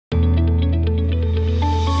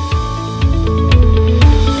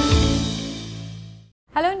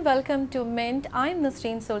and welcome to Mint. I'm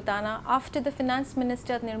Nasrin Sultana. After the Finance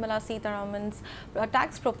Minister Nirmala Sitharaman's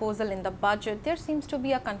tax proposal in the budget, there seems to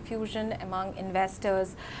be a confusion among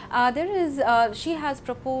investors. She has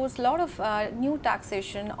proposed a lot of new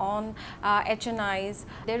taxation on HNIs.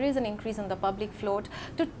 There is an increase in the public float.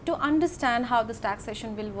 To understand how this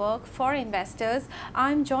taxation will work for investors,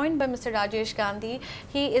 I'm joined by Mr. Rajesh Gandhi.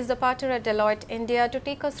 He is the partner at Deloitte India to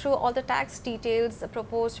take us through all the tax details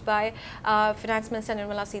proposed by Finance Minister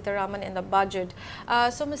Nirmala Sitharaman in the budget.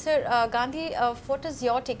 So, Mr. Gandhi, what is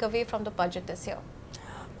your takeaway from the budget this year?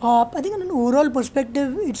 I think on an overall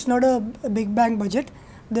perspective, it's not a big bang budget.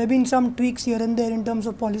 There have been some tweaks here and there in terms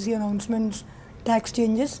of policy announcements, tax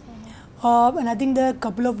changes. And I think there are a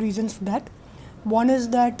couple of reasons for that. One is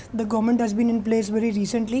that the government has been in place very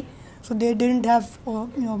recently, so they didn't have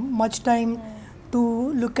much time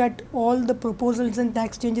to look at all the proposals and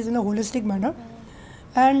tax changes in a holistic manner.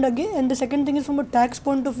 And again, and the second thing is, from a tax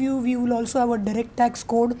point of view, we will also have a direct tax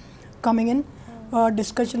code coming in.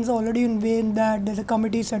 Discussions are already in way in that there's a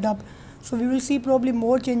committee set up. So we will see probably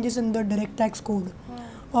more changes in the direct tax code.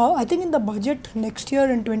 I think in the budget next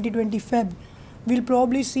year in 2020 Feb, we'll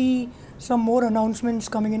probably see some more announcements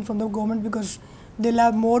coming in from the government, because they'll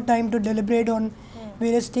have more time to deliberate on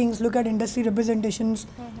various things, look at industry representations,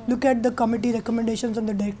 look at the committee recommendations on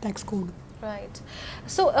the direct tax code. Right.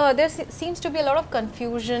 So there seems to be a lot of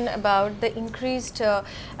confusion about the increased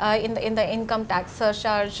in the income tax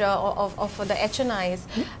surcharge of the HNIs.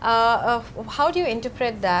 How do you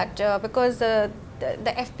interpret that? Because the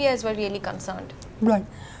FPIs were really concerned. Right.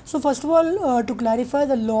 So first of all, to clarify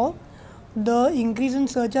the law, the increase in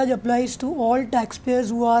surcharge applies to all taxpayers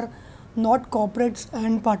who are not corporates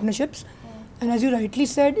and partnerships. And as you rightly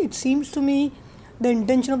said, it seems to me the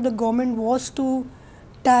intention of the government was to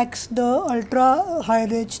tax the ultra high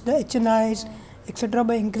rich, the HNIs, etc.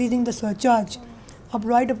 by increasing the surcharge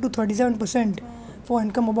right up to 37% for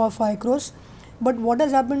income above 5 crores. But what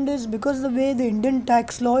has happened is, because the way the Indian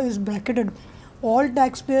tax law is bracketed, all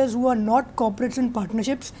taxpayers who are not corporates and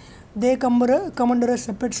partnerships, they come under a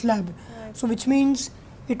separate slab. Right. So which means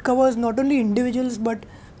it covers not only individuals but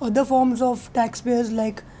other forms of taxpayers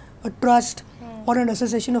like a trust or an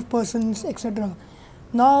association of persons, etc.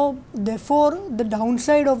 Now, therefore, the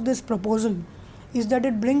downside of this proposal is that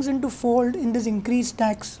it brings into fold in this increased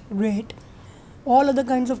tax rate all other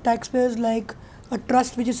kinds of taxpayers, like a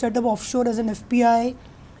trust which is set up offshore as an FPI,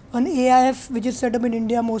 an AIF which is set up in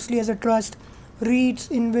India mostly as a trust,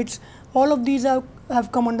 REITs, in which all of these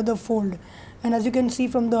have come under the fold. And as you can see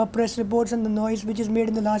from the press reports and the noise which is made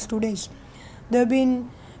in the last 2 days, there have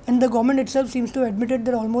been, and the government itself seems to have admitted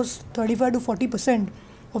that almost 35 to 40%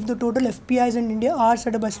 of the total FPIs in India are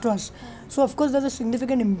set up as trusts. So of course there's a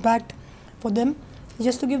significant impact for them.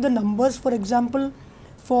 Just to give the numbers, for example,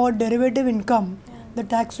 for derivative income, the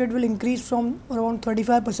tax rate will increase from around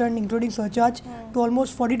 35% including surcharge to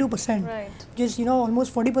almost 42%. Right. Just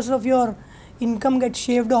almost 40% of your income gets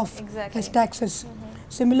shaved off as taxes.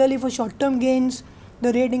 Similarly, for short-term gains,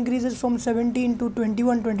 the rate increases from 17 to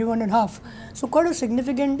 21.5. So quite a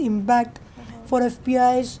significant impact for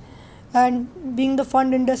FPIs. And being the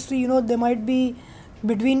fund industry, there might be,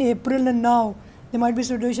 between April and now, there might be a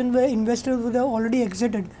situation where investors would have already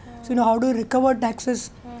exited. So, how do you recover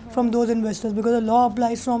taxes from those investors? Because the law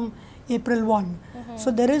applies from April 1.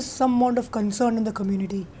 So, there is some amount of concern in the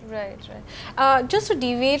community. Right, right. Just to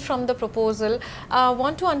deviate from the proposal,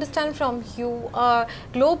 want to understand from you,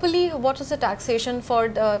 globally, what is the taxation for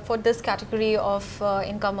this category of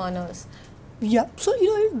income earners? Yeah, so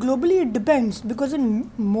globally it depends, because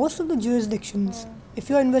in most of the jurisdictions, if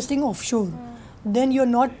you are investing offshore, then you are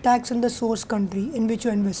not taxed in the source country in which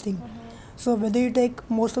you are investing. So whether you take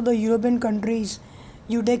most of the European countries,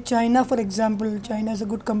 you take China for example, China is a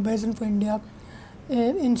good comparison for India,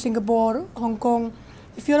 in Singapore, Hong Kong,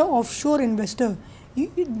 if you are an offshore investor,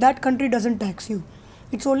 that country doesn't tax you.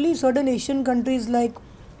 It's only certain Asian countries like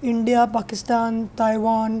India, Pakistan,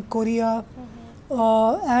 Taiwan, Korea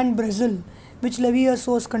and Brazil which levy a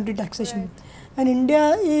source country taxation. Right. And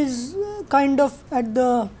India is kind of at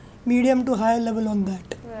the medium to higher level on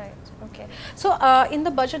that. Right, okay. So in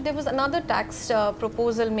the budget there was another tax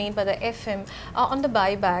proposal made by the FM on the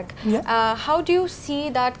buyback. Yeah. How do you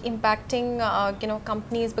see that impacting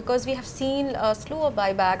companies, because we have seen a slew of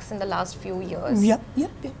buybacks in the last few years? Yeah.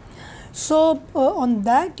 So on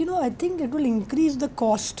that, I think it will increase the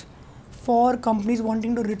cost for companies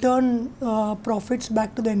wanting to return profits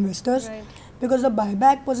back to the investors. Right. Because the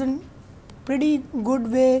buyback was a pretty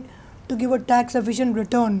good way to give a tax efficient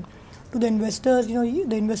return to the investors.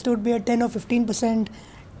 The investor would pay a 10 or 15%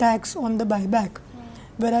 tax on the buyback.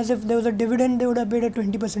 Whereas if there was a dividend, they would have paid a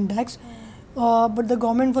 20% tax. but the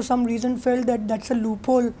government for some reason felt that that's a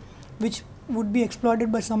loophole which would be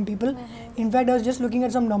exploited by some people. In fact, I was just looking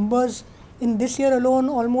at some numbers. In this year alone,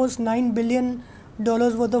 almost $9 billion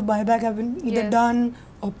worth of buyback have been either done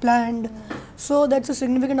or planned. So that's a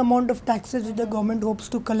significant amount of taxes which the government hopes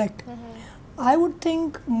to collect. I would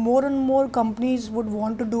think more and more companies would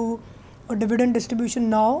want to do a dividend distribution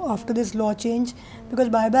now after this law change, because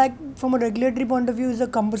buyback from a regulatory point of view is a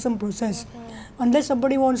cumbersome process. Unless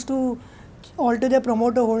somebody wants to alter their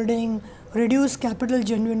promoter holding, reduce capital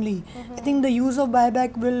genuinely, I think the use of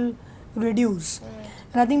buyback will reduce.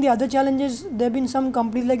 And I think the other challenge is there have been some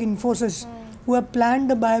companies like Infosys who have planned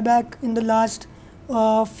the buyback in the last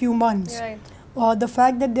few months. The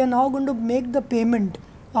fact that they are now going to make the payment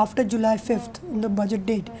after July 5th in the budget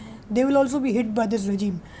date, they will also be hit by this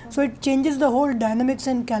regime. So it changes the whole dynamics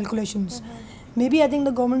and calculations. Maybe I think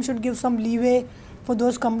the government should give some leeway for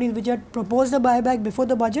those companies which had proposed a buyback before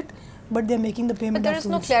the budget, but they are making the payment. But there is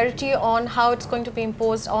no clarity on how it's going to be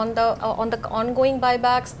imposed on the ongoing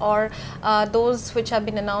buybacks or those which have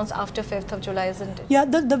been announced after 5th of July, isn't it? Yeah,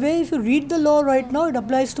 the way if you read the law right now, it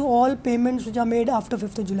applies to all payments which are made after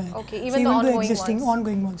 5th of July. Okay, even so the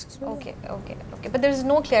ongoing ones as well. Okay. But there is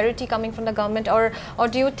no clarity coming from the government, or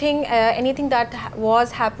do you think anything that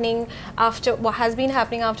was happening after, what has been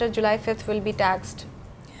happening after July 5th will be taxed?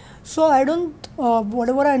 So I don't,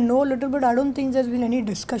 whatever I know a little bit, I don't think there's been any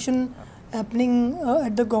discussion happening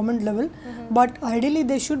at the government level. But ideally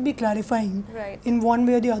they should be clarifying in one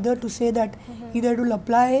way or the other to say that either it will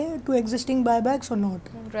apply to existing buybacks or not.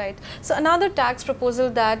 Right. So another tax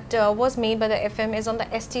proposal that was made by the FM is on the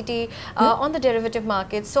STT on the derivative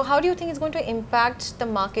markets. So how do you think it's going to impact the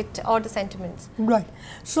market or the sentiments? Right.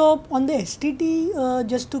 So on the STT,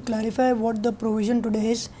 just to clarify what the provision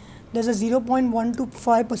today is, there's a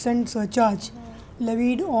 0.125% surcharge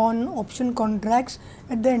levied on option contracts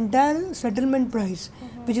at the entire settlement price,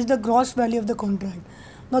 which is the gross value of the contract.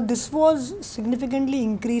 Now this was significantly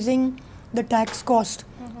increasing the tax cost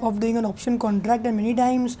of doing an option contract, and many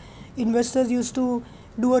times investors used to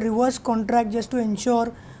do a reverse contract just to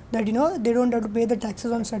ensure that they don't have to pay the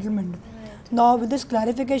taxes on settlement. Now with this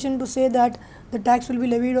clarification to say that the tax will be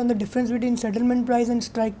levied on the difference between settlement price and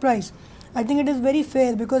strike price, I think it is very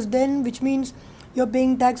fair, because then which means you're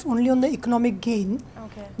paying tax only on the economic gain,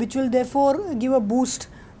 which will therefore give a boost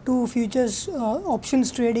to futures options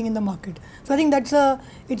trading in the market. So I think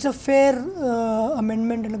it's a fair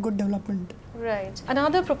amendment and a good development. Right.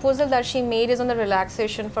 Another proposal that she made is on the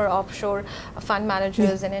relaxation for offshore fund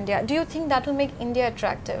managers in India. Do you think that will make India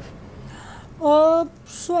attractive? So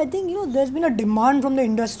I think there's been a demand from the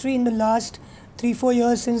industry in the last 3-4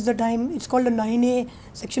 years since the time it's called a 9A,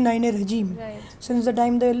 Section 9A regime. Since the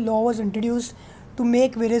time the law was introduced to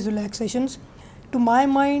make various relaxations. To my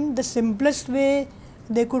mind, the simplest way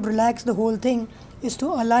they could relax the whole thing is to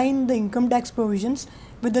align the income tax provisions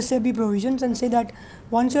with the SEBI provisions and say that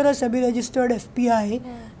once you're a SEBI registered FPI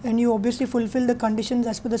and you obviously fulfill the conditions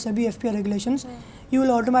as per the SEBI FPI regulations, you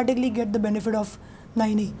will automatically get the benefit of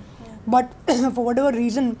 9A. But for whatever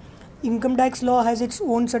reason, income tax law has its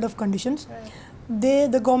own set of conditions.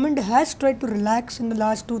 The government has tried to relax in the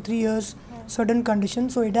last 2-3 years certain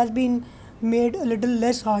conditions, so it has been made a little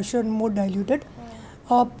less harsher and more diluted.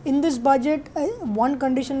 In this budget, one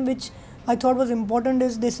condition which I thought was important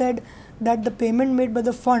is they said that the payment made by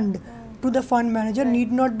the fund to the fund manager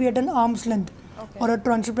need not be at an arm's length or a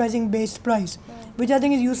transfer pricing based price, which I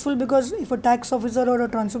think is useful, because if a tax officer or a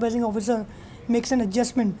transfer pricing officer makes an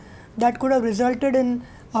adjustment, that could have resulted in,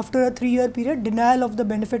 after a 3-year period, denial of the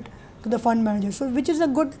benefit to the fund manager, so which is a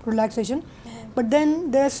good relaxation. But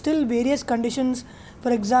then there are still various conditions.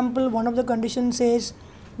 For example, one of the conditions says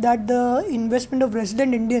that the investment of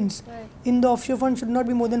resident Indians in the offshore fund should not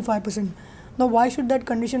be more than 5%. Now why should that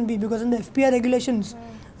condition be? Because in the FPI regulations,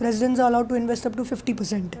 residents are allowed to invest up to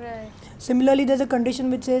 50%. Similarly, there's a condition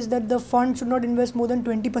which says that the fund should not invest more than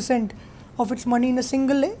 20% of its money in a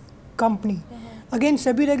single company. Again,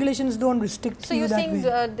 SEBI regulations don't restrict you that way. So you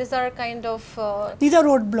think these are kind of... these are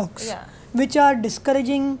roadblocks which are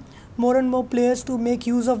discouraging more and more players to make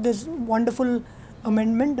use of this wonderful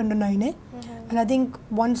amendment under 9A. And I think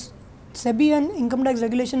once SEBI and income tax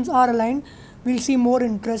regulations are aligned, we'll see more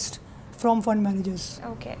interest from fund managers.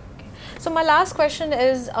 Okay. So my last question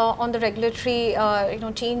is on the regulatory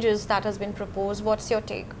changes that has been proposed. What's your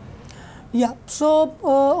take? Yeah, so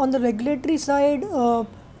on the regulatory side,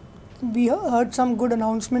 we heard some good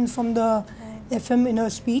announcements from the FM in her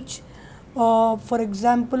speech. For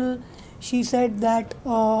example, she said that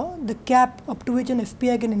the cap up to which an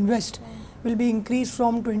FPI can invest will be increased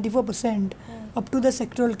from 24% up to the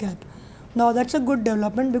sectoral cap. Now that's a good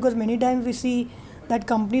development, because many times we see that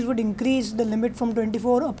companies would increase the limit from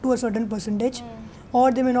 24 up to a certain percentage,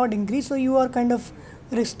 or they may not increase, so you are kind of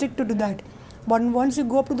restricted to that. But once you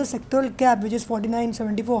go up to the sectoral cap, which is 49,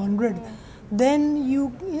 74, 100, then you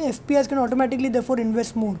FPIs can automatically therefore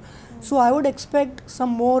invest more. So I would expect some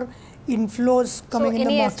more inflows coming in the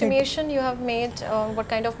market. Any estimation you have made what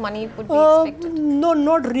kind of money would be expected? No,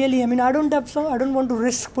 not really. I mean, I don't want to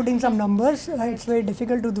risk putting some numbers. It's very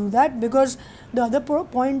difficult to do that, because the other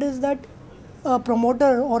point is that a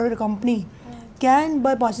promoter or a company can,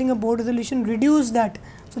 by passing a board resolution, reduce that.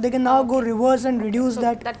 So they can now go reverse and reduce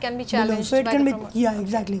that. That can be challenged. So it by can the be, promoter. yeah,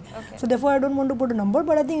 exactly. Okay. So therefore, I don't want to put a number,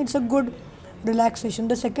 but I think it's a good relaxation.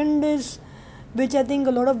 The second is, which I think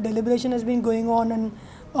a lot of deliberation has been going on, and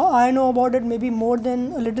I know about it maybe a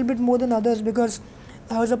little bit more than others, because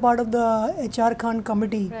I was a part of the HR Khan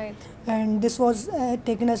committee, and this was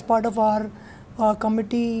taken as part of our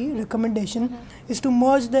committee recommendation, is to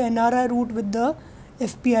merge the NRI route with the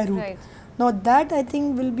FPI route. Now that I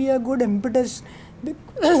think will be a good impetus,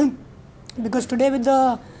 because today with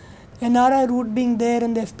the NRI route being there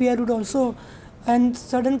and the FPI route also, and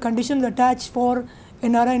certain conditions attached for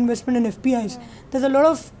NRI investment in FPIs, there's a lot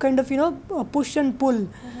of kind of push and pull,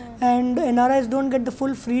 and NRIs don't get the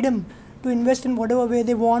full freedom to invest in whatever way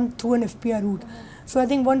they want through an FPI route. So I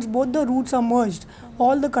think once both the routes are merged,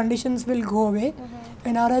 all the conditions will go away.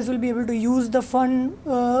 NRIs will be able to use the fund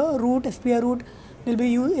route, FPI route. They'll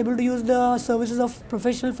be able to use the services of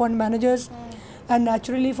professional fund managers, and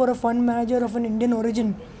naturally for a fund manager of an Indian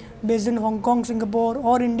origin based in Hong Kong, Singapore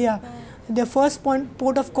or India, their first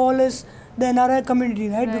port of call is the NRI community,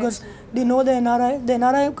 right? Because they know the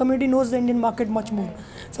NRI community knows the Indian market much more.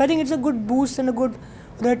 So I think it's a good boost and a good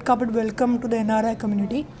red carpet welcome to the NRI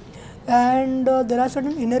community. And there are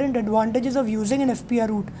certain inherent advantages of using an FPI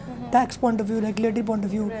route, tax point of view, regulatory point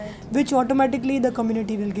of view, which automatically the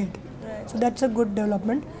community will get. So that's a good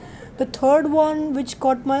development. The third one which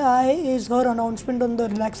caught my eye is her announcement on the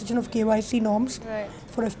relaxation of KYC norms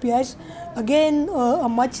for FPIs. Again, a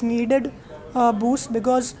much needed boost,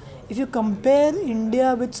 because if you compare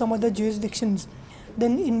India with some other jurisdictions,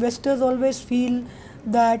 then investors always feel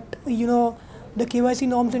that the KYC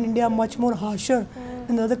norms in India are much more harsher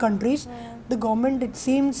than other countries. The government, it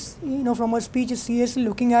seems, from her speech, is seriously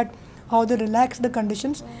looking at how they relax the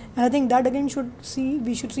conditions, and I think that again we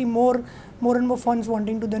should see more and more funds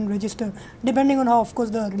wanting to then register, depending on how, of course,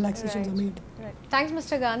 the relaxations are made. Thanks,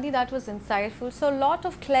 Mr. Gandhi. That was insightful. So, a lot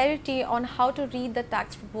of clarity on how to read the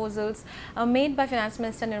tax proposals made by Finance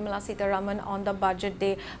Minister Nirmala Sitharaman on the budget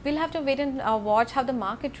day. We'll have to wait and watch how the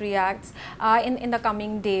market reacts in the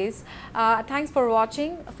coming days. Thanks for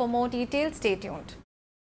watching. For more details, stay tuned.